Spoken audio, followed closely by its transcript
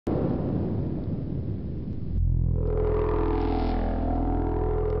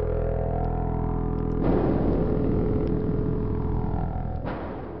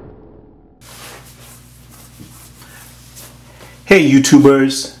Hey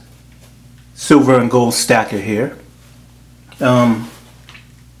YouTubers, Silver and Gold Stacker here.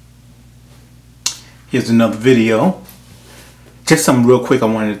 Here's another video. Just something real quick I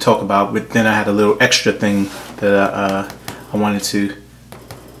wanted to talk about, but then I had a little extra thing that I wanted to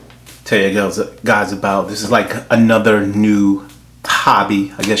tell you guys about. This is like another new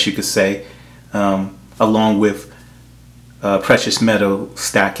hobby, I guess you could say, along with precious metal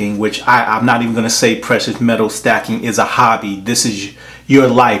stacking, which I'm not even going to say precious metal stacking is a hobby. This is your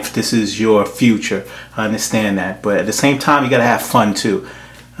life. This is your future. I understand that. But at the same time, you got to have fun too.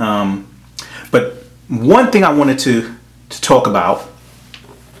 But one thing I wanted to talk about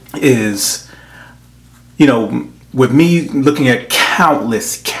is, you know, with me looking at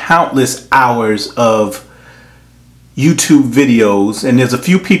countless hours of YouTube videos, and there's a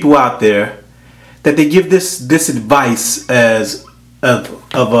few people out there that they give this advice as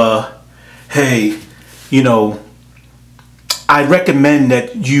of a, hey, you know, I recommend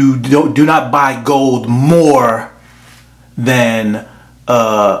that you do not buy gold more than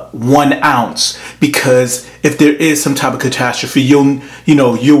 1 ounce, because if there is some type of catastrophe, you'll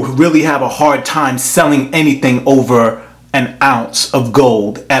really have a hard time selling anything over 1 ounce of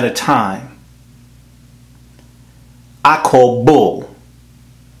gold at a time. I call bull.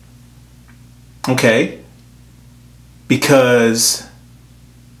 Okay, because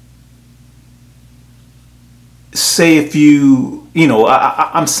say if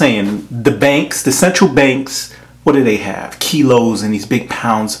I'm saying the banks, the central banks, what do they have? Kilos and these big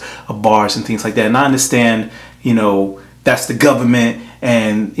pounds of bars and things like that. And I understand, that's the government,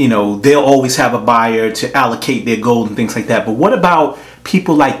 and they'll always have a buyer to allocate their gold and things like that. But what about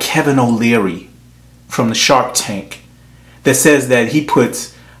people like Kevin O'Leary from the Shark Tank that says that he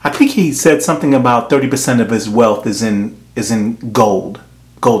puts, I think he said something about 30% of his wealth is in gold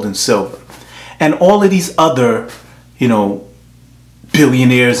and silver, and all of these other,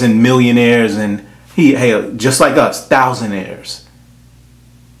 billionaires and millionaires, and hey, just like us, thousandaires.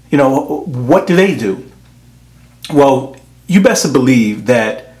 What do? Well, you best believe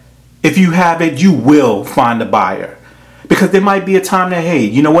that if you have it, you will find a buyer. Because there might be a time that, hey,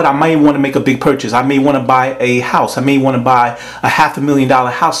 you know what, I might want to make a big purchase. I may want to buy a house. I may want to buy a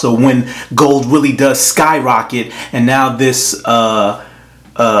 $500,000 house. So when gold really does skyrocket, and now this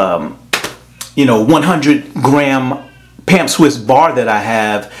 100-gram Pamp Swiss bar that I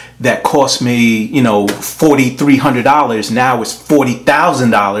have that cost me, $4,300, now it's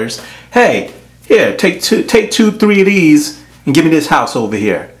 $40,000. Hey, here, take two, 3 of these and give me this house over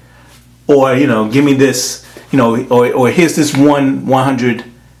here. Or, give me this, or here's this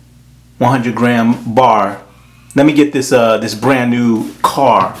 100-gram bar. Let me get this this brand new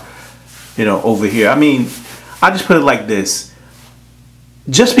car, over here. I mean, I just put it like this.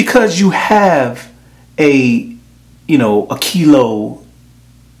 Just because you have a kilo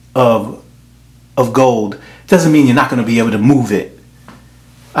of gold doesn't mean you're not going to be able to move it.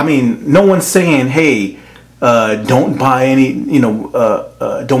 I mean, no one's saying, hey, don't buy any,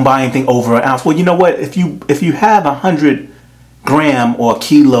 don't buy anything over 1 ounce. Well, you know what? If you have 100-gram or a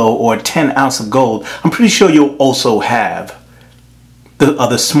kilo or 10 ounce of gold, I'm pretty sure you'll also have the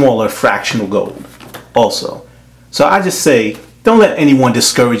other smaller fractional gold also. So I just say, don't let anyone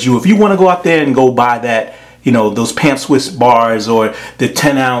discourage you. If you want to go out there and go buy that, those Pamp Swiss bars, or the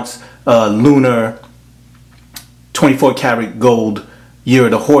 10-ounce lunar 24-karat gold Year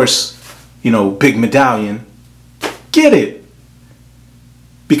of the Horse, big medallion, get it.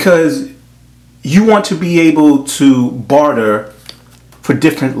 Because you want to be able to barter for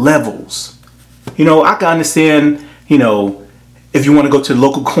different levels. I can understand, if you want to go to the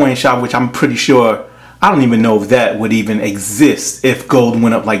local coin shop, which I'm pretty sure, I don't even know if that would even exist if gold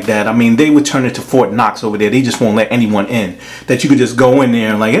went up like that. I mean, they would turn it to Fort Knox over there. They just won't let anyone in. That you could just go in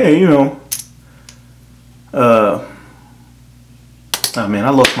there and like, hey, oh man, I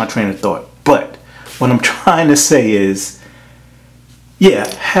lost my train of thought. But what I'm trying to say is, yeah,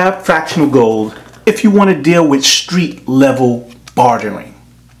 have fractional gold if you want to deal with street level bartering.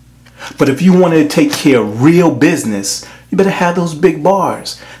 But if you want to take care of real business, you better have those big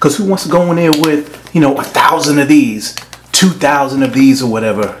bars. Because who wants to go in there with, 1,000 of these, 2,000 of these, or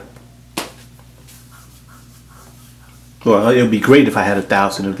whatever? Well, it would be great if I had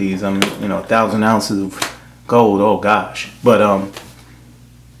 1,000 of these. 1,000 ounces of gold. Oh gosh. But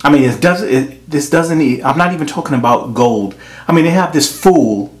I mean, this doesn't. I'm not even talking about gold. I mean, they have this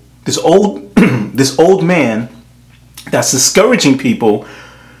fool, this old man, that's discouraging people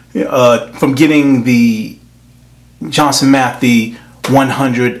from getting the Johnson Matthey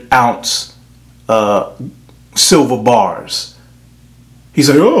 100-ounce silver bars. He's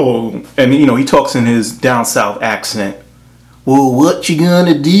like, oh, and he talks in his down south accent. well, what you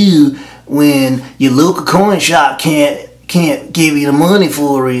gonna do when your local coin shop can't give you the money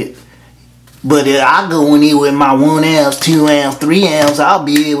for it? But if I go in here with my 1 ounce, 2 ounce, 3 ounce, I'll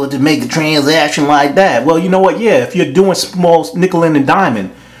be able to make a transaction like that. Well, you know what? Yeah, if you're doing small nickel and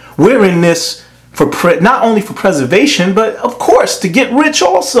diamond, we're in this for not only for preservation, but of course to get rich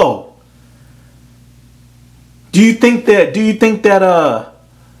also. Do you think that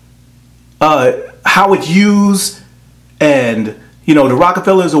Howard Hughes and the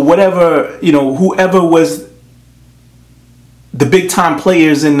Rockefellers or whatever, whoever was the big time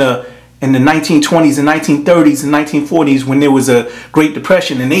players in the 1920s and 1930s and 1940s when there was a Great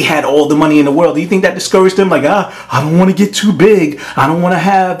Depression and they had all the money in the world, do you think that discouraged them? Like, I don't want to get too big. I don't want to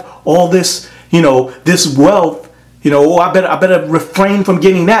have all this, this wealth. I better refrain from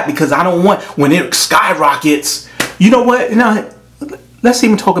getting that because I don't want, when it skyrockets. You know what? Now, let's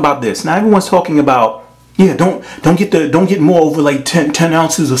even talk about this. Now everyone's talking about, don't get more over like 10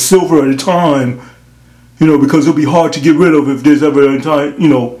 ounces of silver at a time, because it'll be hard to get rid of if there's ever a time,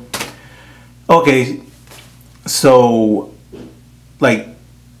 Okay, so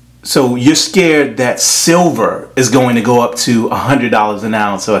you're scared that silver is going to go up to $100 an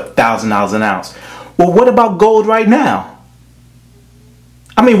ounce or $1,000 an ounce. Well, what about gold right now?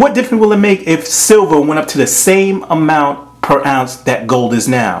 I mean, what difference will it make if silver went up to the same amount per ounce that gold is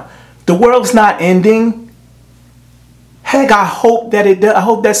now? The world's not ending. Heck, I hope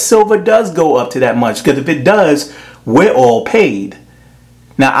that silver does go up to that much, because if it does, we're all paid.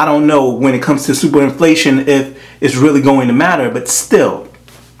 Now, I don't know when it comes to superinflation if it's really going to matter, but still,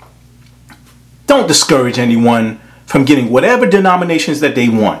 don't discourage anyone from getting whatever denominations that they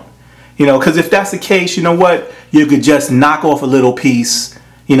want. Because if that's the case, you know what? You could just knock off a little piece,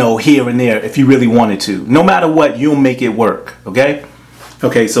 here and there if you really wanted to. No matter what, you'll make it work, okay?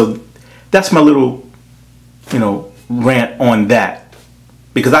 Okay, so that's my little, rant on that.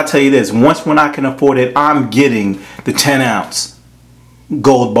 Because I tell you this, when I can afford it, I'm getting the 10 ounce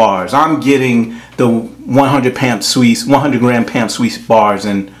gold bars. I'm getting the 100 gram Pam Suisse bars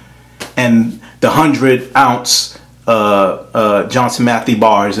and the 100 ounce Johnson Matthey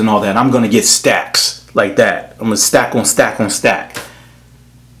bars and all that. I'm gonna get stacks like that. I'm gonna stack on stack on stack,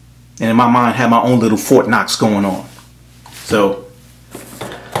 and in my mind have my own little Fort Knox going on. So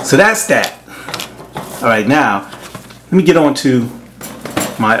that's that. All right, now let me get on to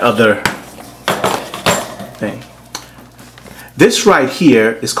my other thing. This right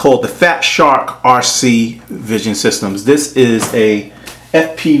here is called the FatShark RC Vision Systems. This is a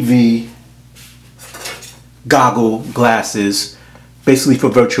FPV glasses, basically for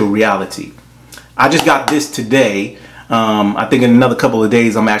virtual reality. I just got this today. I think in another couple of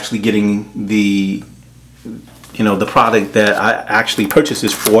days I'm actually getting the product that I actually purchased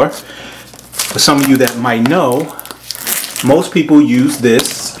this for. For some of you that might know, most people use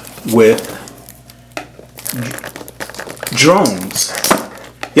this with drones.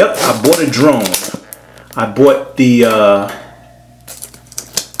 Yep, I bought a drone. I bought the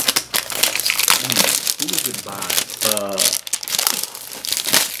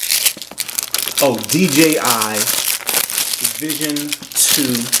DJI Vision 2.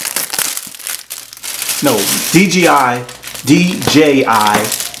 No, DJI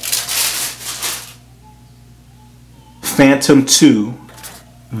Phantom 2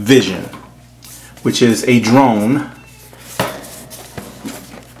 Vision, which is a drone.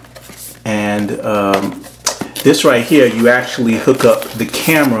 And this right here, you actually hook up the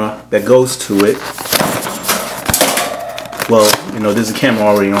camera that goes to it. Well, there's a camera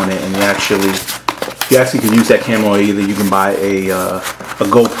already on it, and you actually can use that camera, or either you can buy a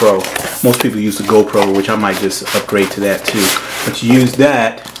GoPro. Most people use the GoPro, which I might just upgrade to that too. But you use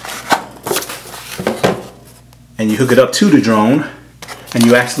that, and you hook it up to the drone, and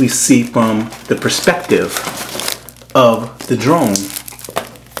you actually see from the perspective of the drone.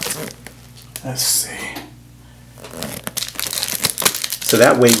 Let's see. So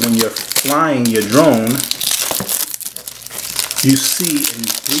that way, when you're flying your drone, you see in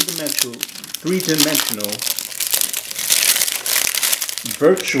three-dimensional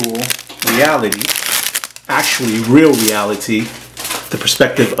virtual reality, actually real reality, the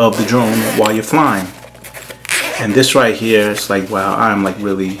perspective of the drone while you're flying. And this right here, it's like, wow, I'm like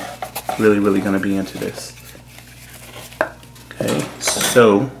really gonna be into this. Okay,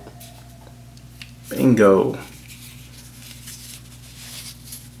 so bingo.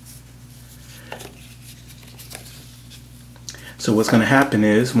 So what's going to happen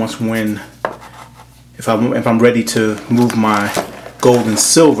is if I'm ready to move my gold and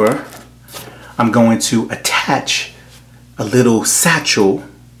silver, I'm going to attach a little satchel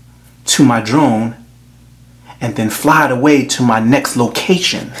to my drone, and then fly it away to my next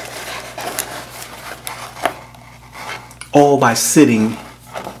location, all by sitting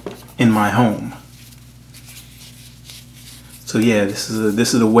in my home. So yeah, this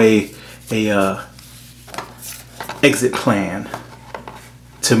is a way, a exit plan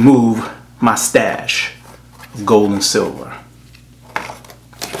to move my stash of gold and silver.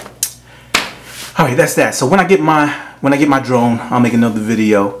 All right, that's that. So when I get my drone, I'll make another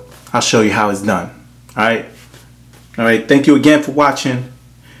video. I'll show you how it's done. All right. Thank you again for watching.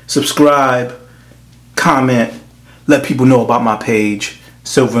 Subscribe, comment, let people know about my page,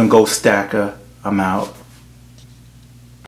 Silver and Gold Stacker. I'm out.